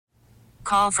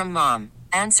Call from mom.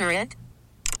 Answer it.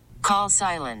 Call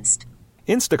silenced.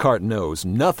 Instacart knows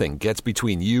nothing gets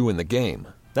between you and the game.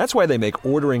 That's why they make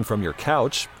ordering from your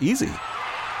couch easy.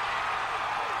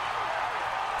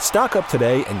 Stock up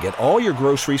today and get all your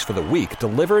groceries for the week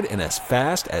delivered in as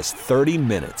fast as 30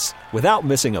 minutes without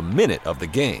missing a minute of the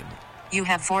game. You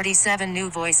have 47 new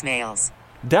voicemails.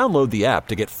 Download the app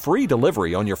to get free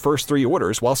delivery on your first 3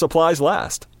 orders while supplies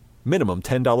last. Minimum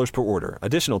 $10 per order.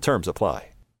 Additional terms apply.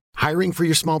 Hiring for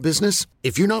your small business?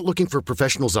 If you're not looking for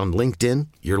professionals on LinkedIn,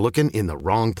 you're looking in the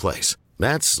wrong place.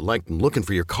 That's like looking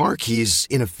for your car keys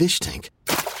in a fish tank.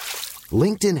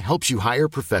 LinkedIn helps you hire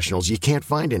professionals you can't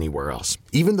find anywhere else,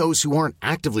 even those who aren't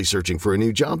actively searching for a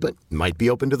new job but might be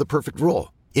open to the perfect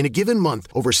role. In a given month,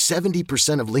 over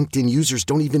 70% of LinkedIn users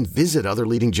don't even visit other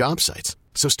leading job sites.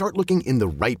 So start looking in the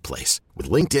right place. With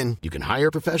LinkedIn, you can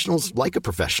hire professionals like a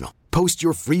professional. Post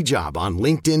your free job on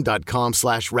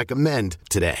linkedin.com/recommend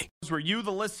today. Where you,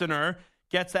 the listener,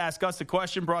 gets to ask us a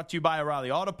question brought to you by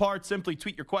O'Reilly Auto Parts. Simply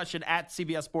tweet your question at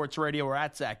CBS Sports Radio or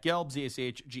at Zach Gelb,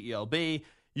 ZachGelb,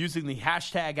 using the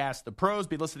hashtag #AskThePros.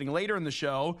 Be listening later in the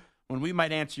show when we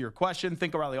might answer your question.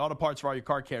 Think O'Reilly Auto Parts for all your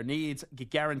car care needs. Get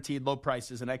guaranteed low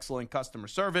prices and excellent customer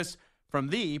service from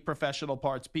the professional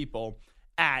parts people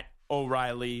at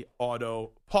O'Reilly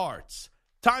Auto Parts.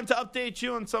 Time to update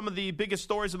you on some of the biggest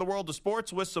stories in the world of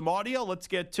sports with some audio. Let's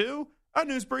get to a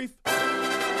news brief.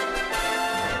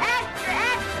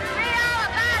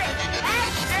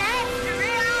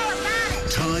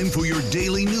 Time for your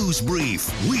daily news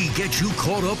brief. We get you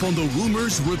caught up on the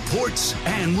rumors, reports,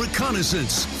 and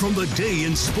reconnaissance from the day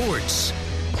in sports.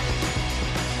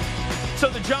 So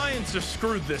the Giants are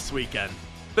screwed this weekend.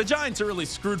 The Giants are really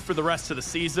screwed for the rest of the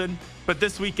season, but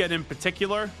this weekend in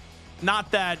particular,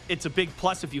 not that it's a big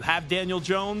plus if you have Daniel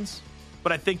Jones,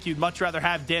 but I think you'd much rather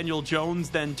have Daniel Jones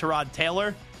than Tyrod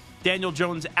Taylor. Daniel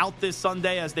Jones out this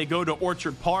Sunday as they go to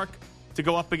Orchard Park to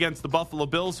go up against the Buffalo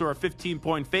Bills, who are a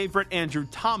 15-point favorite. Andrew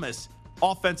Thomas,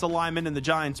 offensive lineman, and the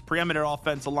Giants' preeminent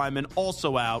offensive lineman,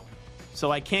 also out.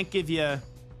 So I can't give you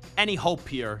any hope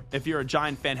here if you're a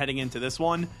Giant fan heading into this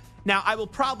one. Now, I will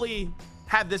probably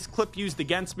have this clip used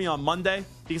against me on Monday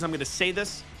because I'm going to say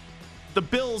this. The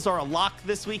Bills are a lock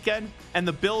this weekend, and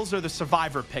the Bills are the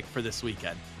survivor pick for this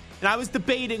weekend. And I was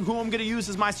debating who I'm going to use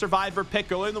as my survivor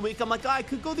pick earlier in the week. I'm like, I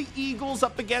could go the Eagles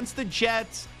up against the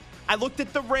Jets. I looked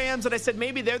at the Rams, and I said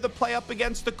maybe they're the play up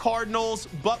against the Cardinals.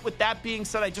 But with that being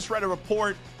said, I just read a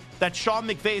report that Sean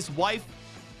McVay's wife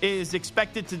is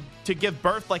expected to give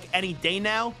birth like any day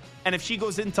now. And if she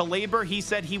goes into labor, he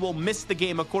said he will miss the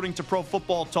game, according to Pro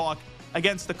Football Talk,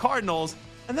 against the Cardinals.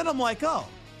 And then I'm like, oh,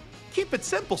 keep it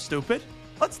simple, stupid.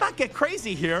 Let's not get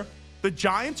crazy here. The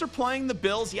Giants are playing the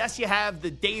Bills. Yes, you have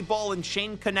the Daboll and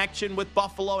Shane connection with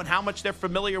Buffalo and how much they're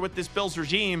familiar with this Bills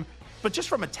regime. But just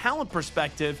from a talent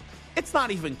perspective, it's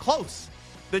not even close.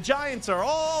 The Giants are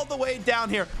all the way down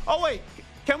here. Oh, wait,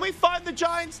 can we find the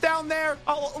Giants down there?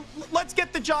 Oh, let's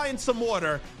get the Giants some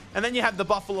water. And then you have the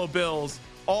Buffalo Bills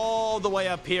all the way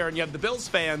up here. And you have the Bills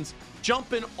fans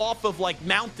jumping off of like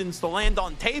mountains to land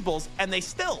on tables, and they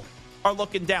still are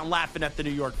looking down laughing at the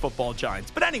New York Football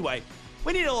Giants. But anyway,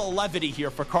 we need a little levity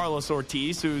here for Carlos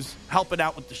Ortiz, who's helping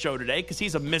out with the show today because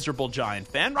he's a miserable Giant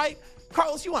fan, right?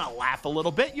 Carlos, you want to laugh a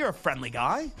little bit. You're a friendly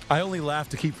guy. I only laugh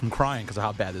to keep from crying because of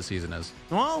how bad this season is.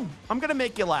 Well, I'm going to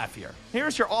make you laugh here.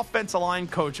 Here's your offensive line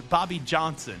coach, Bobby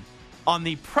Johnson, on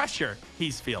the pressure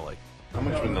he's feeling. How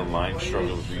much when the line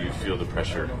struggles do you feel the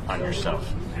pressure on yourself?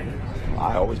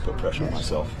 I always put pressure on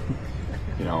myself.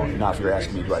 You know, now if you're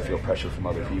asking me, do I feel pressure from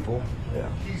other people? Yeah.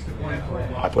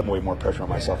 I put way more pressure on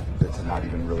myself to not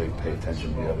even really pay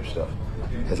attention to the other stuff.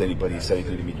 Has anybody said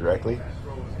anything to me directly?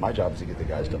 My job is to get the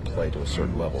guys to play to a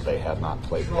certain level. They have not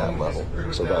played at that level.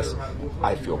 So thus,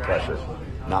 I feel pressure,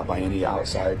 not by any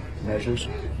outside measures.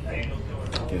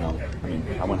 You know, I mean,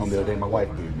 I went home the other day and my wife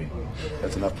booed me.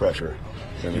 That's enough pressure.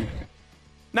 You know what I mean?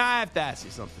 Now, I have to ask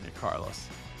you something here, Carlos.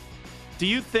 Do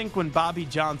you think when Bobby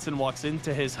Johnson walks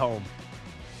into his home,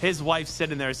 his wife's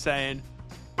sitting there saying,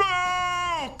 "Boo!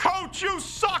 Coach, you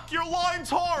suck! Your line's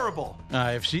horrible"?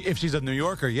 If she's a New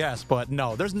Yorker, yes, but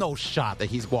no, there's no shot that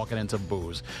he's walking into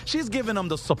boos. She's giving him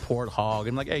the support hog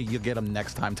and like, hey, you'll get him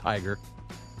next time, Tiger.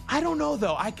 I don't know,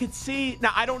 though. I could see...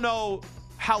 Now, I don't know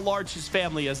how large his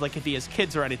family is, like if he has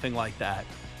kids or anything like that.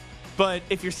 But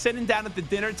if you're sitting down at the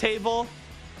dinner table,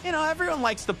 you know, everyone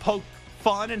likes to poke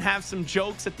fun and have some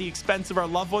jokes at the expense of our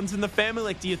loved ones in the family.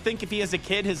 Like, do you think if he has a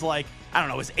kid, his, like, I don't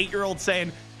know, his 8-year-old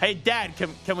saying, "Hey, Dad,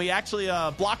 can we actually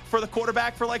block for the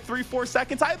quarterback for like 3-4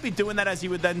 seconds?" I'd be doing that as he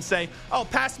would then say, "Oh,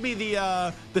 pass me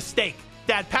the steak.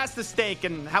 Dad, pass the steak,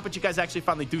 and how about you guys actually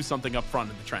finally do something up front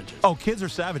in the trenches? Oh, kids are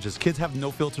savages. Kids have no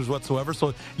filters whatsoever.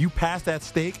 So you pass that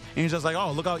steak, and you're just like,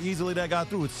 oh, look how easily that got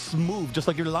through. It's smooth, just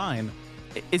like your line.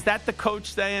 Is that the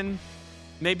coach saying,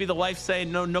 maybe the wife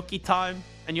saying no nookie time,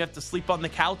 and you have to sleep on the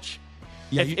couch?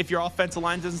 Yeah, if your offensive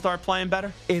line doesn't start playing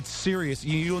better? It's serious.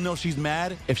 You'll know she's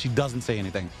mad if she doesn't say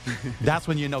anything. That's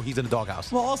when you know he's in the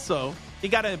doghouse. Well, also, you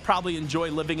got to probably enjoy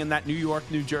living in that New York,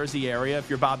 New Jersey area. If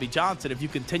you're Bobby Johnson, if you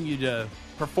continue to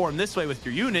perform this way with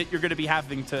your unit, you're going to be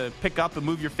having to pick up and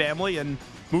move your family and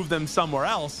move them somewhere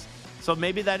else. So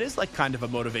maybe that is like kind of a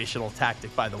motivational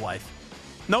tactic by the wife.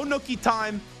 No nookie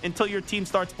time until your team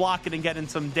starts blocking and getting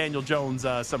some Daniel Jones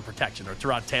some protection, or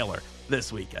Tyrod Taylor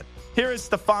this weekend. Here is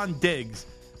Stephon Diggs.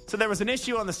 So there was an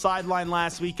issue on the sideline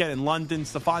last weekend in London.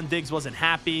 Stephon Diggs wasn't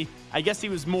happy. I guess he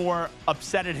was more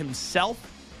upset at himself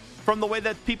from the way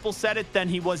that people said it than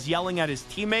he was yelling at his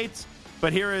teammates.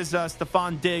 But here is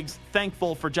Stephon Diggs,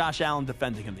 thankful for Josh Allen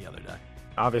defending him the other day.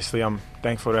 Obviously, I'm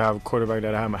thankful to have a quarterback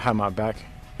that have my back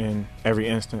in every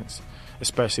instance,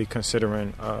 especially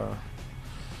considering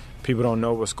people don't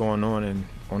know what's going on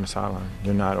on the sideline.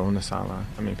 You're not on the sideline.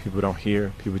 I mean, people don't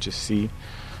hear. People just see.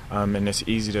 And it's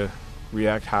easy to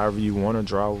react however you want to,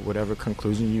 draw whatever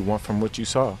conclusion you want from what you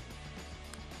saw.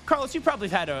 Carlos, you probably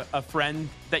had a friend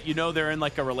that you know they're in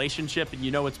like a relationship and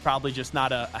you know it's probably just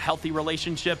not a healthy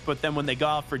relationship, but then when they go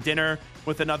out for dinner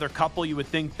with another couple, you would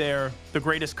think they're the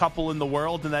greatest couple in the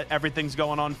world and that everything's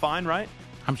going on fine, right?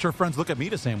 I'm sure friends look at me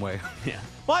the same way. Yeah.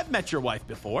 Well, I've met your wife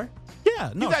before.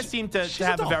 Yeah, no. You guys seem to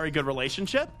have a very good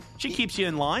relationship. She keeps you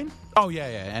in line. Oh, yeah.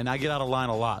 And I get out of line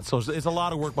a lot. So it's a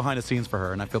lot of work behind the scenes for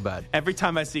her, and I feel bad. Every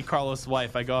time I see Carlos'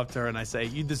 wife, I go up to her and I say,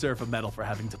 you deserve a medal for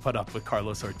having to put up with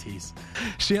Carlos Ortiz.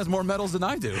 She has more medals than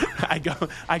I do.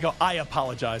 I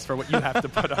apologize for what you have to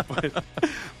put up with.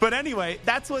 But anyway,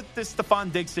 that's what this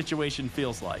Stephon Diggs situation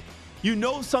feels like. You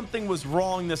know something was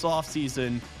wrong this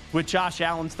offseason with Josh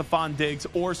Allen, Stephon Diggs,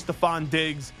 or Stephon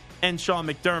Diggs and Sean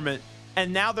McDermott.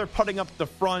 And now they're putting up the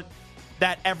front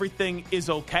that everything is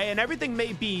okay. And everything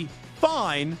may be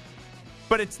fine,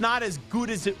 but it's not as good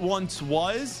as it once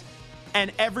was.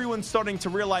 And everyone's starting to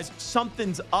realize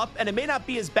something's up. And it may not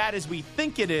be as bad as we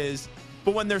think it is,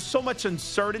 but when there's so much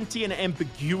uncertainty and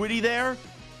ambiguity there,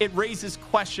 it raises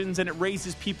questions and it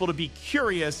raises people to be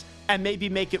curious and maybe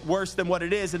make it worse than what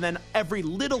it is. And then every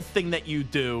little thing that you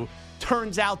do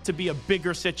turns out to be a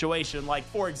bigger situation. Like,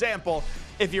 for example,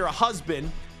 if you're a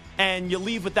husband and you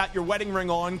leave without your wedding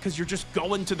ring on because you're just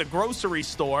going to the grocery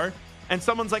store and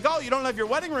someone's like, oh, you don't have your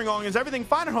wedding ring on. Is everything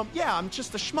fine at home? Yeah, I'm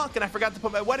just a schmuck and I forgot to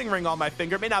put my wedding ring on my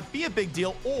finger. It may not be a big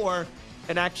deal, or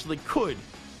it actually could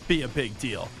be a big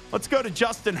deal. Let's go to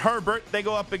Justin Herbert. They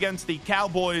go up against the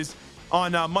Cowboys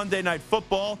on Monday Night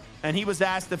Football, and he was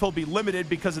asked if he'll be limited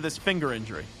because of this finger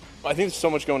injury. I think there's so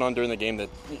much going on during the game that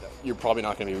you're probably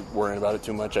not going to be worrying about it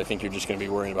too much. I think you're just going to be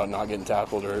worrying about not getting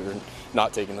tackled or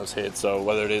not taking those hits. So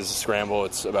whether it is a scramble,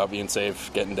 it's about being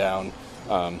safe, getting down,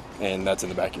 and that's in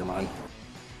the back of your mind.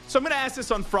 So I'm going to ask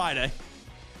this on Friday,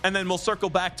 and then we'll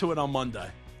circle back to it on Monday.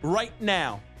 Right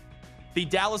now, the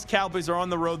Dallas Cowboys are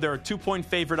on the road. They're a 2-point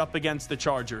favorite up against the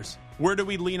Chargers. Where do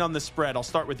we lean on the spread? I'll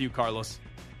start with you, Carlos.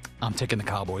 I'm taking the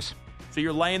Cowboys. So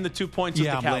you're laying the 2 points with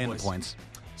the Cowboys? Yeah, I'm laying the points.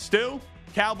 Stu,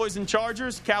 Cowboys and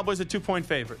Chargers. Cowboys a 2-point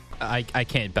favorite. I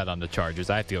can't bet on the Chargers.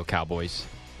 I have to go Cowboys.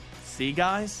 See,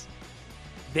 guys?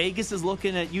 Vegas is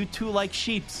looking at you two like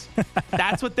sheeps.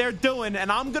 That's what they're doing,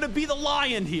 and I'm going to be the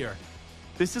lion here.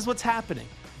 This is what's happening.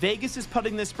 Vegas is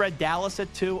putting this spread Dallas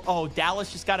at 2. Oh,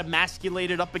 Dallas just got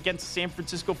emasculated up against the San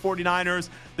Francisco 49ers.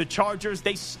 The Chargers,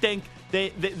 they stink.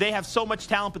 They have so much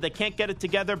talent, but they can't get it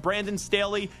together. Brandon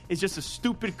Staley is just a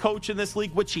stupid coach in this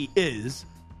league, which he is.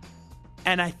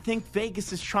 And I think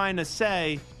Vegas is trying to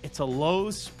say, it's a low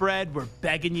spread. We're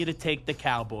begging you to take the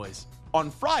Cowboys.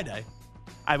 On Friday,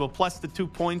 I will plus the 2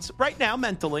 points right now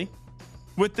mentally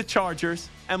with the Chargers,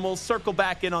 and we'll circle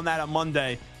back in on that on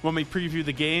Monday when we preview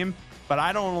the game. But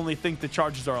I don't only think the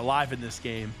Chargers are alive in this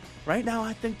game. Right now,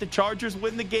 I think the Chargers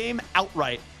win the game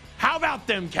outright. How about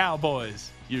them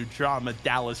Cowboys? You drama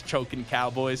Dallas choking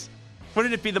Cowboys.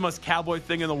 Wouldn't it be the most Cowboy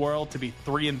thing in the world to be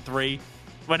 3-3?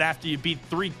 But after you beat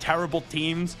 3 terrible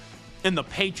teams in the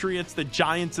Patriots, the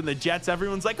Giants, and the Jets,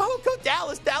 everyone's like, oh, go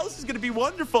Dallas. Dallas is going to be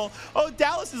wonderful. Oh,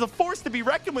 Dallas is a force to be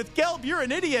reckoned with. Gelb, you're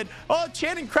an idiot. Oh,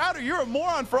 Channing Crowder, you're a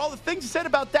moron for all the things you said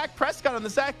about Dak Prescott on the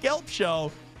Zach Gelb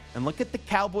show. And look at the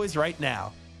Cowboys right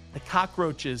now. The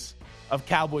cockroaches of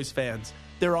Cowboys fans.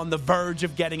 They're on the verge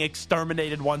of getting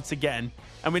exterminated once again.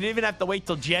 And we didn't even have to wait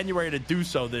till January to do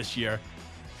so this year.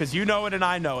 Because you know it and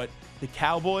I know it. The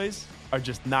Cowboys are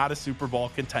just not a Super Bowl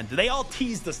contender. They all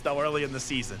teased us, though, early in the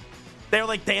season. They were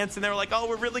like dancing. They were like, oh,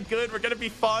 we're really good. We're going to be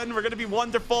fun. We're going to be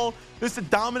wonderful. This is a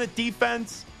dominant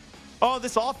defense. Oh,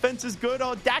 this offense is good.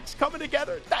 Oh, Dak's coming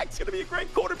together. Dak's going to be a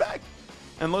great quarterback.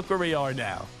 And look where we are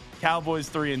now. Cowboys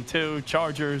 3-2.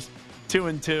 Chargers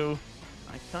 2-2.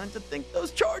 I kind of think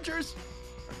those Chargers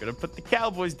are going to put the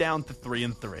Cowboys down to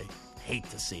 3-3. Hate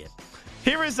to see it.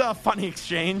 Here is a funny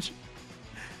exchange.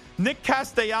 Nick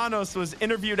Castellanos was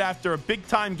interviewed after a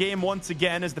big-time game once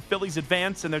again as the Phillies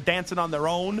advance, and they're dancing on their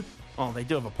own. Oh, they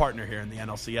do have a partner here in the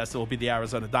NLCS. It will be the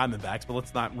Arizona Diamondbacks, but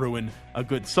let's not ruin a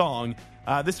good song.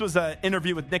 This was an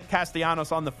interview with Nick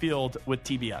Castellanos on the field with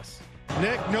TBS.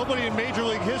 Nick, nobody in Major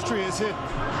League history has hit 2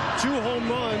 home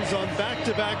runs on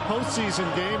back-to-back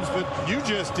postseason games, but you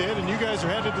just did, and you guys are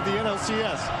headed to the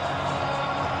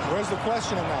NLCS. Where's the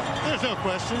question in that? There's no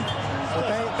question.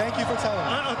 Well, thank you for telling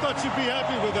me. I thought you'd be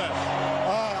happy with that.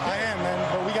 I am,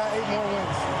 man, but we got 8 more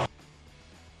wins.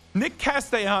 Nick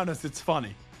Castellanos, it's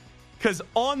funny, because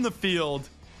on the field,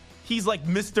 he's like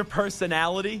Mr.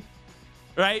 Personality,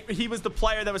 right? He was the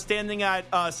player that was standing at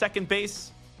second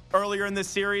base earlier in this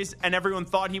series, and everyone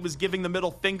thought he was giving the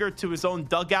middle finger to his own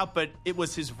dugout, but it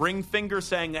was his ring finger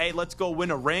saying, hey, let's go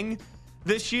win a ring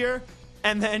this year.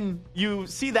 And then you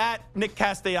see that, Nick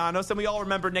Castellanos, and we all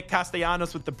remember Nick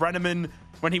Castellanos with the Brenneman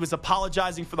when he was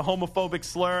apologizing for the homophobic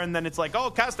slur, and then it's like, oh,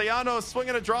 Castellanos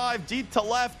swinging a drive deep to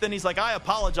left, and he's like, I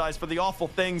apologize for the awful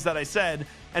things that I said.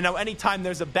 And now anytime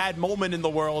there's a bad moment in the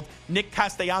world, Nick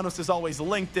Castellanos is always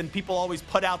linked, and people always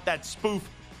put out that spoof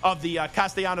of the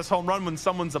Castellanos home run when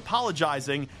someone's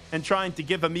apologizing and trying to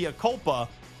give a mea culpa.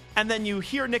 And then you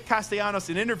hear Nick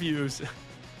Castellanos in interviews,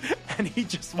 and he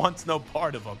just wants no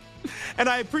part of them. And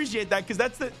I appreciate that because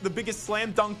that's the biggest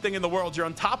slam dunk thing in the world. You're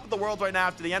on top of the world right now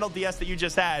after the NLDS that you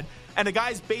just had, and the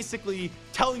guy's basically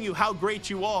telling you how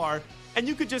great you are, and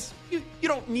you could just, you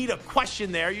don't need a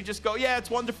question there. You just go, yeah,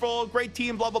 it's wonderful, great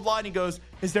team, blah, blah, blah. And he goes,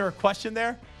 is there a question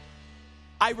there?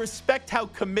 I respect how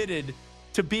committed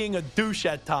to being a douche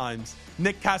at times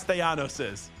Nick Castellanos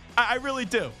is. I really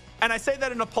do. And I say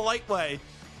that in a polite way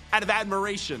out of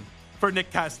admiration for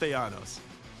Nick Castellanos.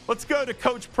 Let's go to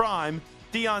Coach Prime,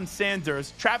 Deion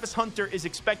Sanders. Travis Hunter is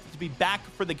expected to be back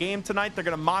for the game tonight. They're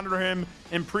going to monitor him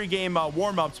in pregame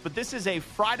warm-ups. But this is a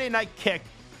Friday night kick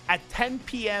at 10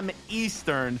 p.m.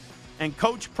 Eastern. And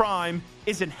Coach Prime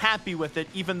isn't happy with it,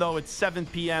 even though it's 7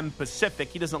 p.m. Pacific.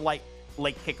 He doesn't like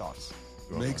late kickoffs.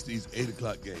 Makes these 8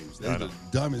 o'clock games. That's the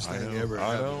dumbest thing ever.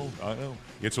 I know.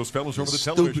 It's those fellas over the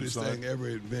television side. Stupidest thing ever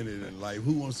invented in life.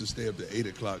 Who wants to stay up to 8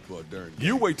 o'clock for a darn game?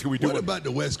 You wait till we do it. What about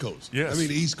the West Coast? Yes. I mean,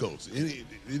 the East Coast. Do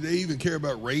they even care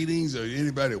about ratings or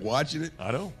anybody watching it?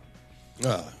 I know.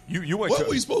 You wait. What are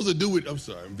we supposed to do with? I'm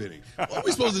sorry, I'm venting. What are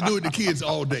we supposed to do with the kids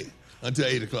all day until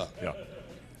 8 o'clock? Yeah.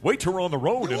 Wait till we're on the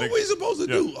road. What are we supposed to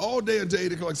do all day until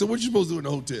 8 o'clock? So what you supposed to do in the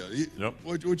hotel? Yep.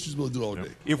 What you supposed to do all day?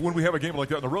 If when we have a game like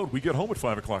that on the road, we get home at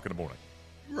 5 o'clock in the morning.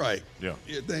 Right. Yeah.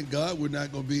 Thank God we're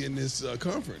not going to be in this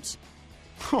conference.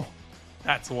 Oh,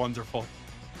 that's wonderful.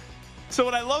 So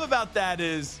what I love about that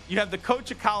is you have the coach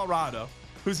of Colorado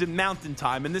who's in Mountain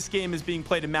Time, and this game is being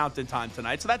played in Mountain Time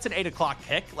tonight. So that's an 8 o'clock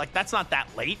kick. Like, that's not that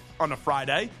late on a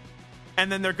Friday.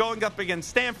 And then they're going up against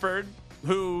Stanford,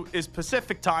 who is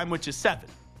Pacific Time, which is 7.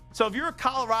 So if you're a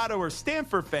Colorado or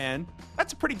Stanford fan,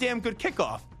 that's a pretty damn good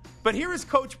kickoff. But here is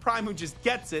Coach Prime who just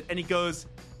gets it, and he goes,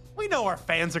 we know our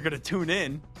fans are going to tune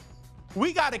in.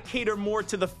 We got to cater more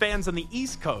to the fans on the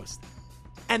East Coast.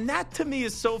 And that to me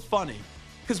is so funny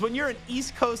because when you're an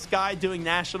East Coast guy doing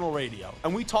national radio,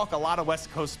 and we talk a lot of West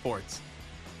Coast sports,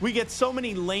 we get so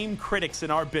many lame critics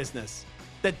in our business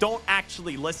that don't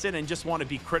actually listen and just want to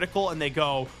be critical, and they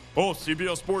go, oh,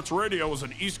 CBS Sports Radio is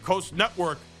an East Coast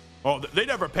network. Oh, they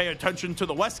never pay attention to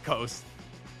the West Coast.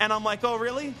 And I'm like, oh,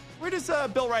 really? Where does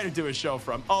Bill Ryder do his show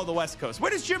from? Oh, the West Coast. Where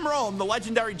does Jim Rome, the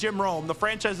legendary Jim Rome, the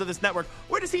franchise of this network,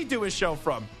 where does he do his show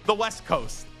from? The West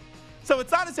Coast. So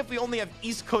it's not as if we only have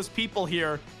East Coast people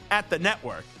here at the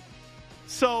network.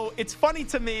 So it's funny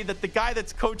to me that the guy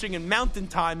that's coaching in Mountain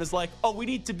Time is like, oh, we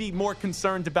need to be more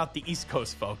concerned about the East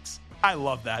Coast folks. I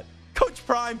love that. Coach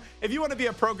Prime, if you want to be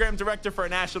a program director for a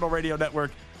national radio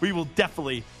network, we will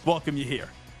definitely welcome you here.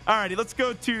 All righty, let's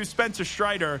go to Spencer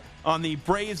Strider on the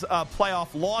Braves playoff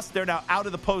loss. They're now out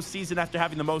of the postseason after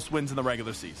having the most wins in the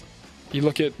regular season. You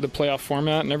look at the playoff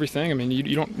format and everything. I mean,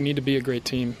 you don't need to be a great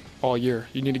team all year.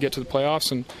 You need to get to the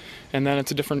playoffs, and then it's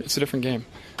a different game.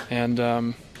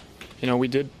 And we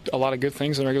did a lot of good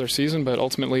things in the regular season, but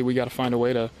ultimately we got to find a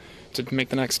way to make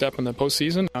the next step in the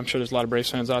postseason. I'm sure there's a lot of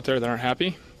Braves fans out there that aren't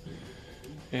happy,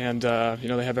 and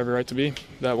they have every right to be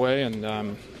that way.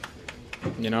 And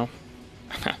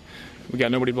we got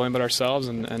nobody to blame but ourselves,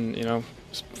 and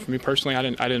for me personally,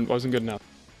 I wasn't good enough.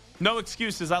 No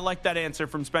excuses. I like that answer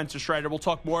from Spencer Strider. We'll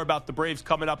talk more about the Braves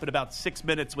coming up in about 6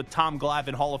 minutes with Tom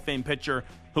Glavine, Hall of Fame pitcher,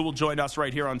 who will join us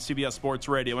right here on CBS Sports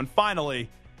Radio. And finally,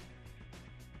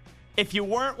 if you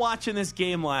weren't watching this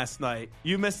game last night,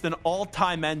 you missed an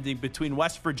all-time ending between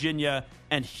West Virginia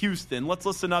and Houston. Let's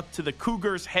listen up to the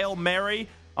Cougars' Hail Mary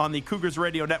on the Cougars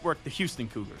Radio Network, the Houston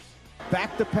Cougars.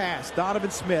 Back to pass,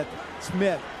 Donovan Smith.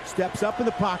 Smith steps up in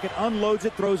the pocket, unloads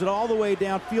it, throws it all the way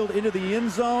downfield into the end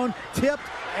zone, tipped,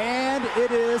 and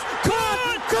it is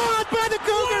caught by the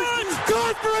Cougars,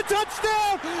 caught for a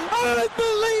touchdown,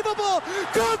 unbelievable,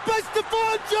 caught by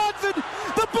Stephon Johnson.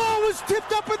 The ball was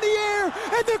tipped up in the air,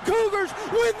 and the Cougars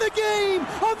win the game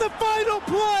on the final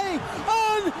play.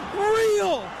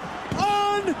 Unreal.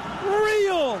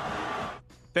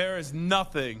 There is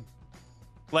nothing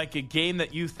like a game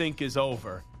that you think is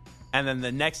over, and then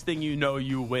the next thing you know,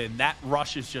 you win. That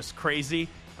rush is just crazy.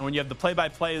 And when you have the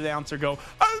play-by-play announcer go,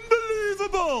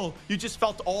 unbelievable, you just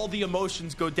felt all the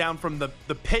emotions go down from the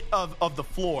pit of the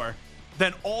floor,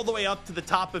 then all the way up to the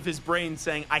top of his brain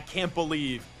saying, I can't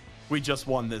believe we just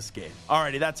won this game.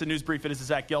 Alrighty, that's a news brief. It is the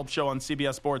Zach Gelb Show on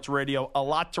CBS Sports Radio. A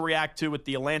lot to react to with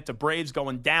the Atlanta Braves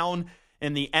going down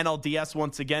in the NLDS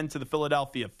once again to the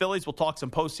Philadelphia Phillies. We'll talk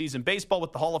some postseason baseball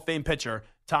with the Hall of Fame pitcher,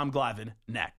 Tom Glavine,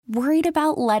 next. Worried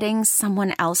about letting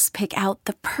someone else pick out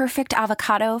the perfect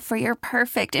avocado for your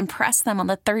perfect impress them on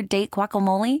the third date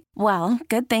guacamole? Well,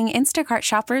 good thing Instacart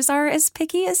shoppers are as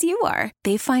picky as you are.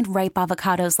 They find ripe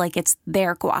avocados like it's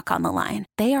their guac on the line.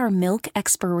 They are milk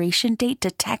expiration date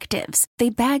detectives. They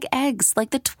bag eggs like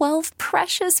the 12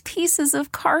 precious pieces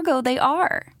of cargo they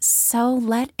are. So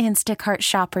let Instacart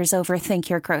shoppers overthink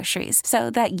your groceries so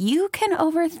that you can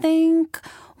overthink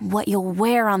what you'll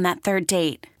wear on that third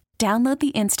date. Download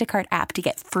the Instacart app to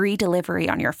get free delivery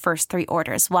on your first 3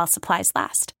 orders while supplies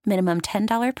last. Minimum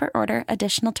 $10 per order.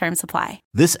 Additional terms apply.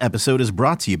 This episode is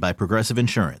brought to you by Progressive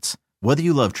Insurance. Whether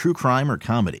you love true crime or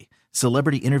comedy,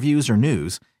 celebrity interviews or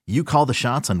news, you call the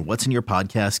shots on what's in your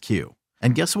podcast queue.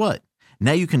 And guess what?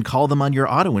 Now you can call them on your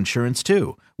auto insurance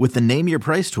too with the Name Your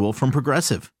Price tool from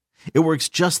Progressive. It works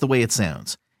just the way it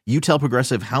sounds. You tell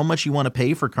Progressive how much you want to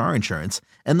pay for car insurance,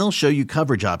 and they'll show you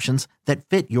coverage options that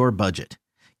fit your budget.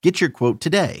 Get your quote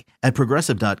today at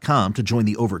Progressive.com to join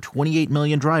the over 28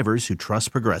 million drivers who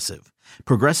trust Progressive.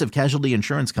 Progressive Casualty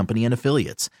Insurance Company and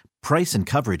Affiliates. Price and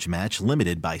coverage match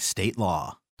limited by state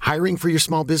law. Hiring for your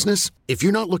small business? If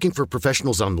you're not looking for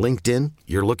professionals on LinkedIn,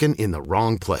 you're looking in the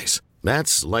wrong place.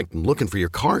 That's like looking for your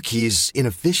car keys in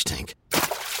a fish tank.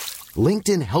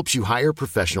 LinkedIn helps you hire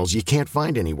professionals you can't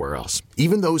find anywhere else,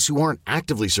 even those who aren't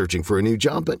actively searching for a new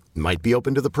job but might be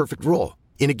open to the perfect role.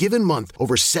 In a given month,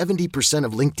 over 70%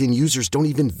 of LinkedIn users don't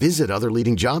even visit other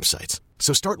leading job sites.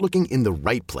 So start looking in the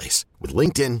right place. With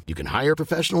LinkedIn, you can hire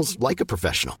professionals like a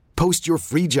professional. Post your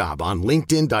free job on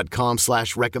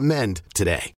linkedin.com/recommend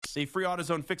today. A free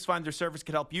AutoZone Fix Finder service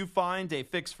can help you find a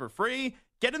fix for free.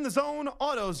 Get in the zone,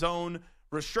 AutoZone.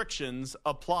 Restrictions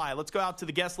apply. Let's go out to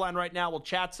the guest line right now. We'll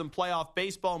chat some playoff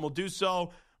baseball, and we'll do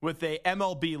so with a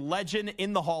MLB legend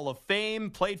in the Hall of Fame,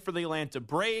 played for the Atlanta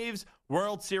Braves,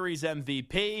 World Series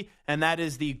MVP, and that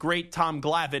is the great Tom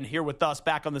Glavine here with us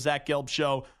back on the Zach Gelb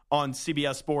Show on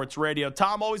CBS Sports Radio.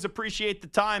 Tom, always appreciate the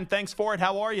time. Thanks for it.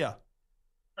 How are you?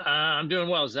 I'm doing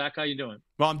well. Zach, how you doing?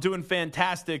 Well, I'm doing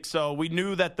fantastic. So we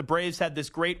knew that the Braves had this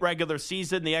great regular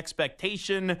season. The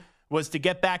expectation was to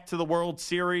get back to the World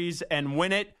Series and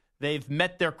win it. They've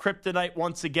met their kryptonite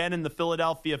once again in the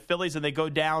Philadelphia Phillies, and they go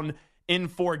down in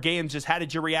 4 games. Just how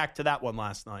did you react to that one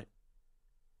last night?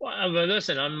 Well,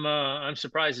 listen, I'm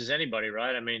surprised as anybody,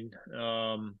 right? I mean,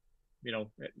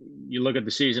 you look at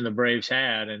the season the Braves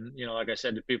had, and, like I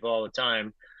said to people all the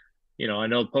time, I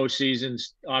know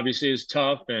postseasons obviously is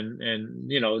tough and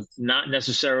not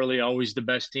necessarily always the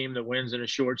best team that wins in a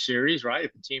short series, right?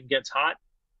 If the team gets hot,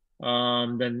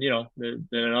 then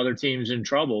other team's in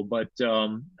trouble. But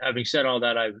having said all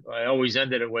that, I always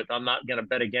ended it with, I'm not going to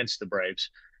bet against the Braves.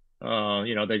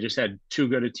 They just had too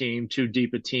good a team, too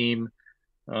deep a team,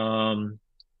 and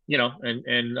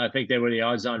I think they were the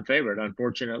odds-on favorite.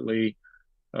 Unfortunately,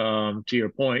 to your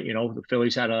point, the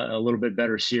Phillies had a little bit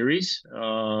better series.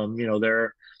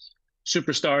 Their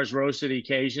superstars rose to the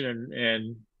occasion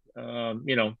and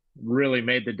really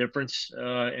made the difference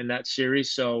in that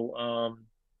series. So,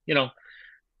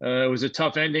 it was a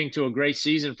tough ending to a great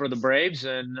season for the Braves,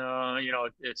 and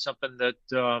it's something that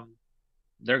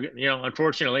they're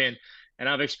unfortunately, and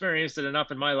I've experienced it enough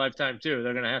in my lifetime too.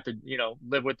 They're going to have to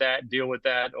live with that, deal with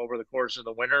that over the course of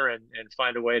the winter, and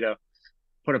find a way to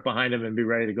put it behind them and be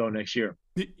ready to go next year.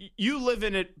 You live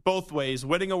in it both ways,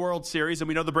 winning a World Series, and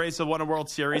we know the Braves have won a World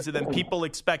Series, and then people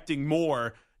expecting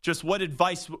more. Just what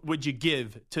advice would you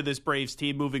give to this Braves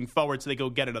team moving forward so they go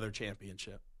get another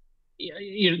championship?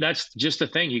 That's just the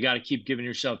thing. You got to keep giving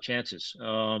yourself chances.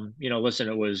 Listen,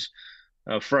 it was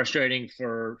frustrating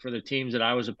for the teams that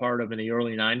I was a part of in the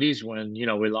early 90s when,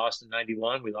 we lost in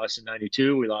 91, we lost in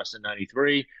 92, we lost in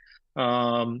 93.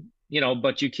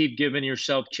 But you keep giving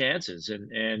yourself chances.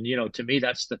 And to me,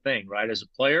 that's the thing, right? As a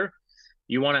player,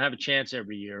 you want to have a chance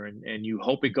every year and you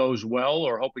hope it goes well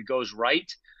or hope it goes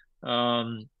right.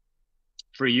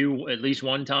 For you at least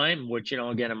one time, which,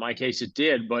 again, in my case, it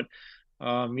did. But,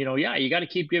 you got to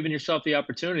keep giving yourself the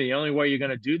opportunity. The only way you're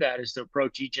going to do that is to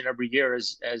approach each and every year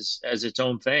as its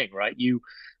own thing, right? You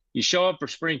show up for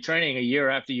spring training a year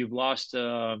after you've lost,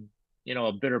 a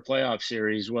bitter playoff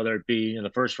series, whether it be in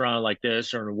the first round like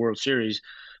this or in a World Series.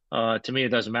 To me, it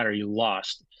doesn't matter. You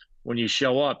lost. When you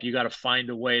show up, you got to find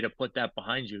a way to put that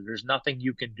behind you. There's nothing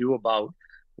you can do about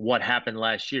what happened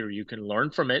last year. You can learn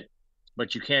from it,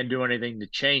 but you can't do anything to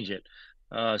change it.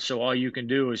 So all you can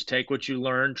do is take what you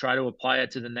learn, try to apply it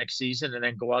to the next season, and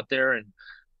then go out there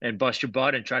and bust your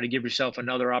butt and try to give yourself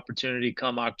another opportunity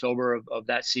come October of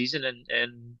that season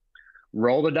and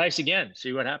roll the dice again,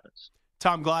 see what happens.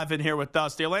 Tom Glavine here with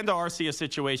us. The Orlando Arcia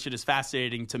situation is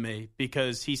fascinating to me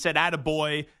because he said,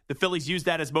 attaboy, the Phillies used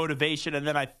that as motivation, and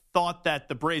then I thought that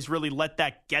the Braves really let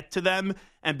that get to them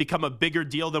and become a bigger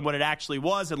deal than what it actually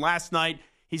was. And last night,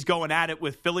 he's going at it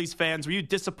with Phillies fans. Were you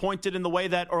disappointed in the way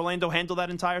that Orlando handled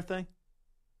that entire thing?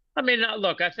 I mean,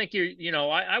 look, I think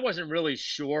I wasn't really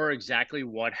sure exactly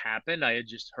what happened. I had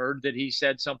just heard that he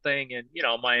said something. And,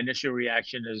 my initial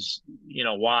reaction is,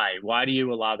 why? Why do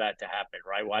you allow that to happen,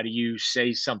 right? Why do you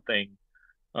say something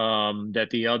that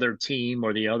the other team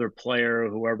or the other player,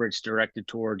 whoever it's directed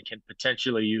toward, can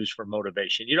potentially use for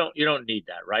motivation? You don't need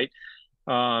that, right?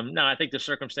 No, I think the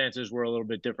circumstances were a little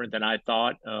bit different than I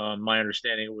thought. My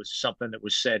understanding it was something that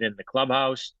was said in the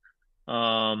clubhouse.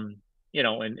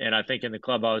 And I think in the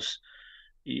clubhouse,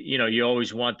 you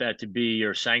always want that to be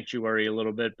your sanctuary a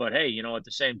little bit. But hey, at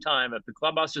the same time, if the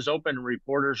clubhouse is open and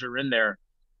reporters are in there,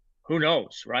 who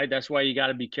knows, right? That's why you got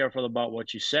to be careful about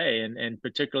what you say, and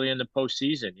particularly in the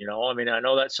postseason. I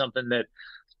know that's something that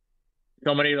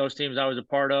so many of those teams I was a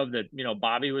part of that,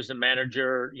 Bobby was the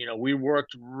manager. We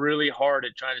worked really hard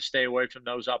at trying to stay away from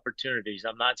those opportunities.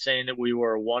 I'm not saying that we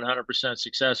were 100%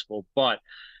 successful, but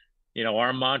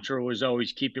our mantra was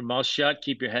always keep your mouth shut,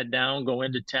 keep your head down, go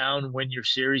into town, win your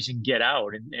series and get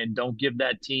out. And don't give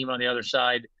that team on the other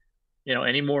side,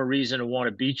 any more reason to want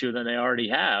to beat you than they already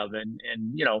have. And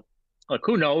look,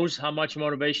 who knows how much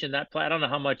motivation I don't know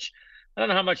how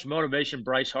much motivation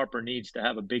Bryce Harper needs to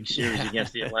have a big series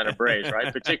against the Atlanta Braves,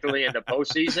 right? Particularly in the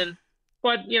postseason.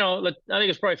 But, I think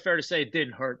it's probably fair to say it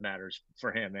didn't hurt matters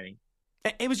for him any.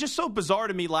 It was just so bizarre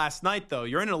to me last night, though.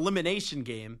 You're in an elimination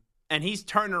game. And he's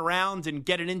turning around and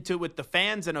getting into it with the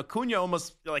fans. And Acuna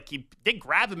almost, he did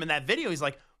grab him in that video. He's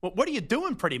like, well, what are you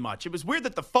doing pretty much? It was weird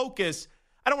that the focus,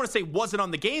 I don't want to say wasn't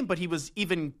on the game, but he was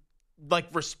even,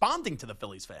 responding to the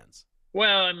Phillies fans.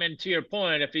 Well, I mean, to your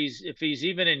point, if he's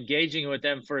even engaging with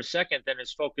them for a second, then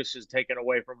his focus is taken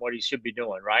away from what he should be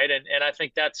doing, right? And I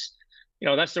think that's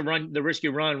the risky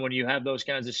run when you have those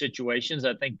kinds of situations.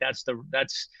 I think that's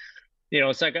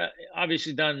it's like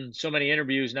obviously done so many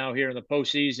interviews now here in the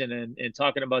postseason and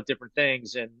talking about different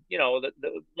things. And,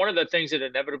 one of the things that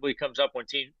inevitably comes up when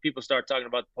people start talking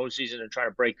about the postseason and trying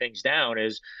to break things down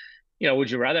is,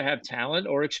 would you rather have talent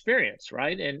or experience,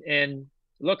 right? And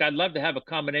look, I'd love to have a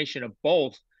combination of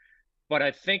both, but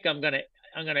I think I'm going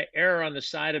to err on the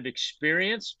side of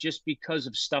experience just because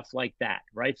of stuff like that,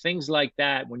 right? Things like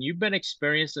that. When you've been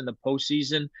experienced in the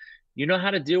postseason, you know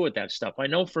how to deal with that stuff. I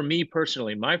know for me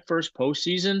personally, my first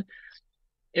postseason,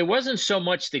 it wasn't so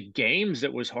much the games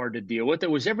that was hard to deal with. It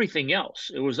was everything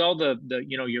else. It was all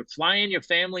you're flying your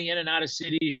family in and out of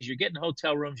cities. You're getting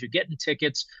hotel rooms. You're getting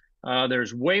tickets.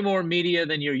 There's way more media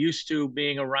than you're used to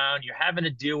being around. You're having to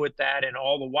deal with that. And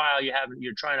all the while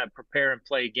you're trying to prepare and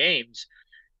play games.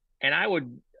 And I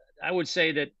would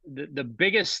say that the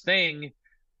biggest thing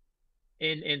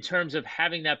in terms of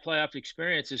having that playoff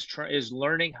experience is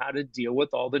learning how to deal with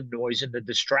all the noise and the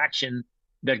distraction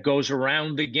that goes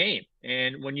around the game.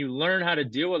 And when you learn how to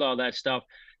deal with all that stuff,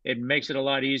 it makes it a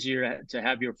lot easier to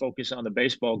have your focus on the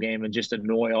baseball game and just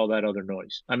ignore all that other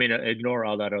noise.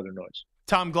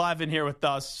 Tom Glavine here with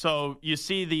us. So you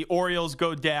see the Orioles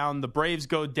go down, the Braves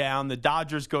go down, the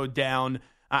Dodgers go down.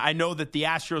 I know that the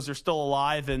Astros are still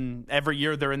alive, and every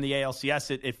year they're in the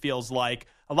ALCS, it feels like.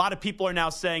 A lot of people are now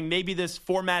saying maybe this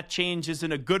format change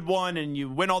isn't a good one, and you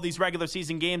win all these regular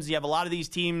season games. You have a lot of these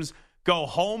teams go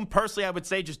home. Personally, I would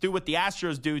say just do what the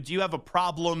Astros do. Do you have a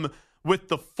problem with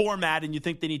the format, and you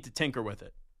think they need to tinker with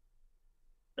it?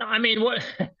 I mean, what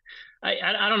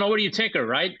I don't know. What do you tinker,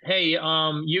 right? Hey,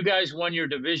 you guys won your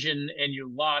division and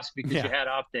you lost because you had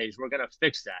off days. We're gonna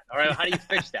fix that. All right, how do you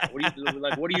fix that?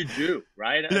 What do you do,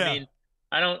 right? I mean,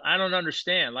 I don't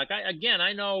understand. Like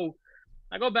I know.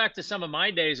 I go back to some of my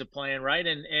days of playing, right?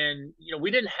 And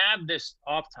we didn't have this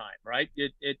off time, right?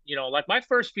 It like my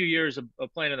first few years of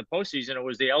playing in the postseason, it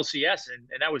was the LCS,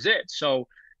 and that was it. So,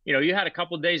 you had a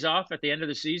couple of days off at the end of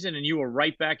the season, and you were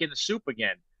right back in the soup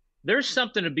again. There's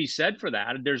something to be said for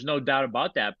that. There's no doubt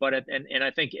about that. But and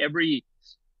I think every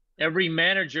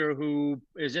manager who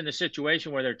is in a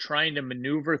situation where they're trying to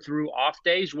maneuver through off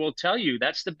days will tell you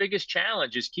that's the biggest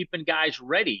challenge, is keeping guys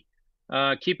ready.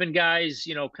 Keeping guys,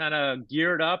 kind of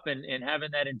geared up and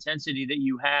having that intensity that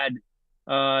you had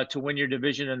to win your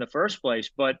division in the first place.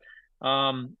 But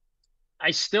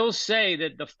I still say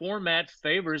that the format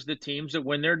favors the teams that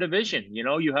win their division.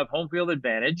 You have home field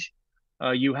advantage.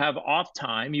 You have off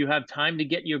time. You have time to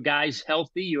get your guys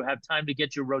healthy. You have time to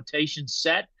get your rotation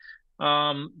set.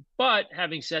 But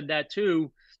having said that,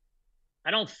 too,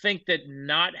 I don't think that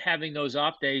not having those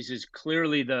off days is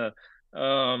clearly the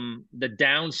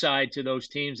downside to those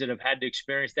teams that have had to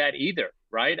experience that either,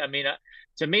 right? I mean,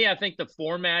 to me, I think the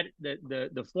format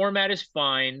is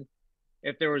fine.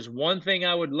 If there was one thing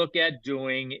I would look at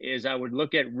doing, is I would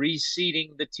look at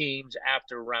reseeding the teams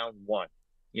after round one,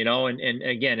 and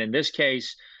again, in this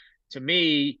case, to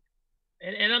me,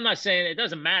 and I'm not saying it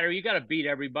doesn't matter, you got to beat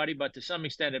everybody, but to some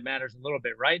extent it matters a little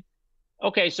bit, right?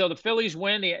 Okay, so the Phillies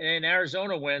win and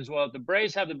Arizona wins. Well, if the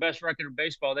Braves have the best record in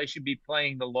baseball, they should be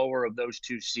playing the lower of those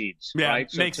two seeds, right?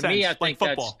 So makes to sense. Me, I think like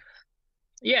football.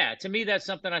 To me, that's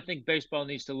something I think baseball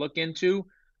needs to look into.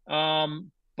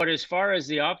 But as far as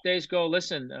the off days go,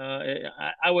 listen,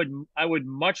 I would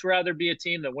much rather be a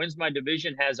team that wins my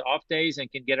division, has off days,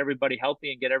 and can get everybody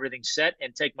healthy and get everything set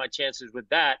and take my chances with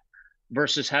that,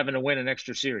 versus having to win an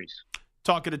extra series.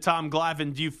 Talking to Tom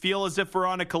Glavine, do you feel as if we're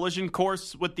on a collision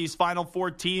course with these final four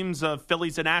teams of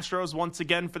Phillies and Astros once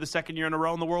again for the second year in a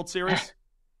row in the World Series?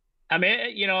 I mean,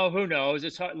 who knows?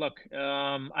 It's hard. Look,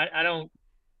 I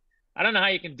don't know how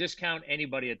you can discount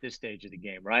anybody at this stage of the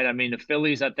game, right? I mean, the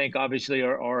Phillies, I think, obviously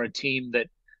are a team that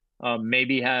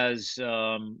maybe has,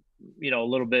 a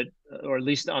little bit, or at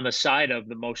least on the side of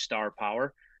the most star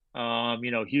power.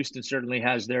 Houston certainly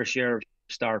has their share of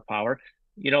star power.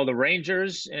 The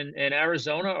Rangers and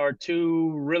Arizona are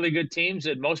two really good teams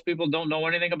that most people don't know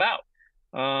anything about.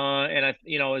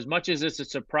 As much as it's a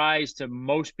surprise to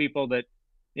most people that,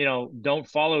 don't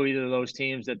follow either of those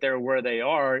teams, that they're where they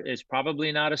are, is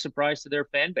probably not a surprise to their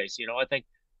fan base. I think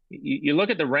you look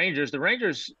at the Rangers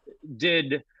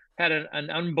had an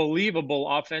unbelievable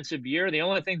offensive year. The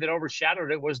only thing that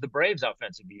overshadowed it was the Braves'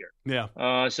 offensive year.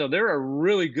 Yeah. So they're a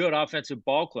really good offensive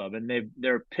ball club, and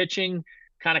their pitching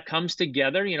kind of comes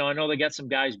together. I know they got some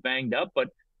guys banged up, but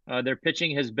their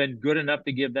pitching has been good enough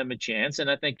to give them a chance.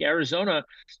 And I think Arizona's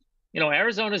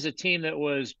a team that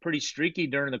was pretty streaky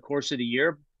during the course of the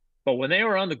year, but when they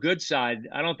were on the good side,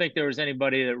 I don't think there was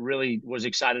anybody that really was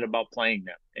excited about playing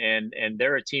them. And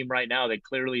they're a team right now that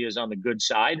clearly is on the good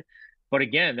side. But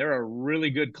again, they're a really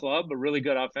good club, a really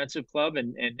good offensive club,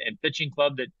 and pitching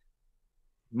club that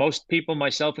most people,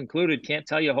 myself included, can't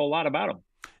tell you a whole lot about them.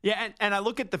 Yeah, and I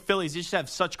look at the Phillies, they just have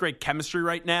such great chemistry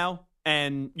right now.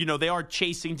 And, they are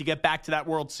chasing to get back to that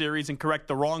World Series and correct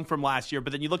the wrong from last year.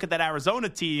 But then you look at that Arizona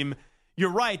team,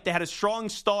 you're right. They had a strong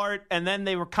start, and then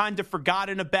they were kind of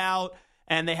forgotten about.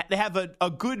 And they have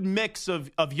a good mix of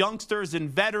youngsters and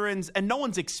veterans, and no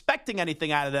one's expecting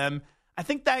anything out of them. I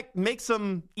think that makes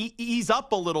them ease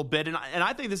up a little bit. And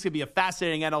I think this could be a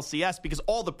fascinating NLCS because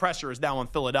all the pressure is now on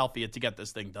Philadelphia to get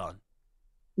this thing done.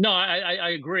 No, I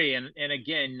agree. And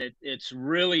again, it's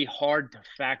really hard to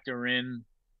factor in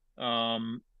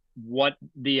what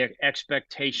the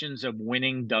expectations of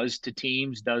winning does to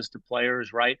teams, does to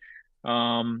players, right?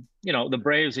 The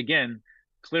Braves, again,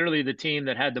 clearly the team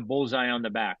that had the bullseye on the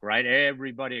back, right?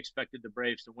 Everybody expected the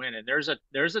Braves to win. And there's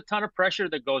a ton of pressure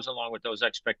that goes along with those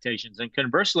expectations. And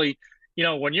conversely,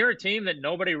 when you're a team that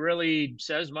nobody really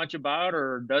says much about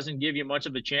or doesn't give you much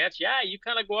of a chance, you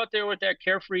kind of go out there with that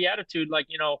carefree attitude, like,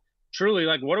 truly,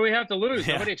 like, what do we have to lose?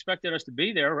 Yeah. Nobody expected us to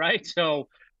be there, right? So,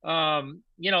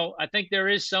 I think there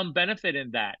is some benefit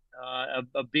in that,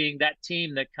 of being that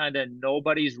team that kind of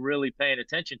nobody's really paying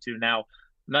attention to. Now,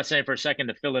 I'm not saying for a second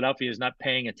that Philadelphia is not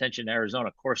paying attention to Arizona.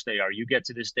 Of course they are. You get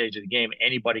to this stage of the game,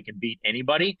 anybody can beat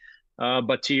anybody.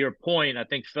 But to your point, I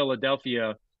think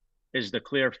Philadelphia is the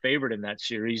clear favorite in that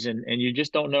series. And you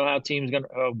just don't know how teams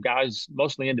guys,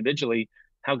 mostly individually,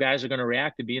 how guys are going to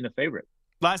react to being the favorite.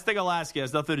 Last thing I'll ask you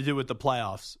has nothing to do with the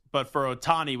playoffs, but for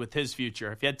Ohtani with his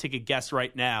future, if you had to take a guess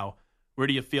right now, Where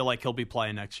do you feel like he'll be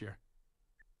playing next year?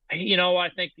 I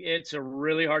think it's a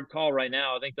really hard call right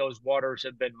now. I think those waters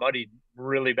have been muddied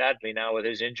really badly now with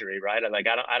his injury, right? I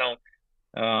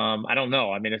don't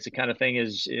know. I mean, it's the kind of thing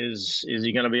is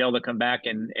he going to be able to come back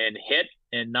and hit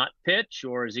and not pitch,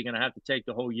 or is he going to have to take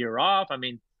the whole year off? I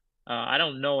mean, I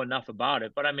don't know enough about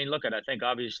it, but I mean, look I think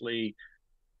obviously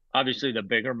the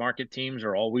bigger market teams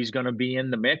are always going to be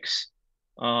in the mix.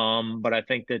 But I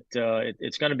think that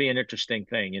it's going to be an interesting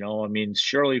thing. I mean,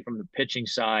 surely from the pitching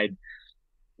side,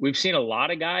 we've seen a lot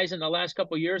of guys in the last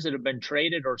couple of years that have been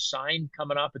traded or signed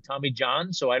coming off of Tommy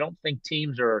John. So I don't think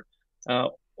teams are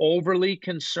overly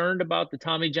concerned about the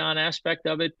Tommy John aspect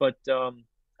of it. But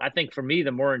I think for me,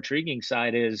 the more intriguing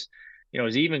side is,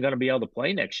 is he even going to be able to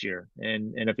play next year?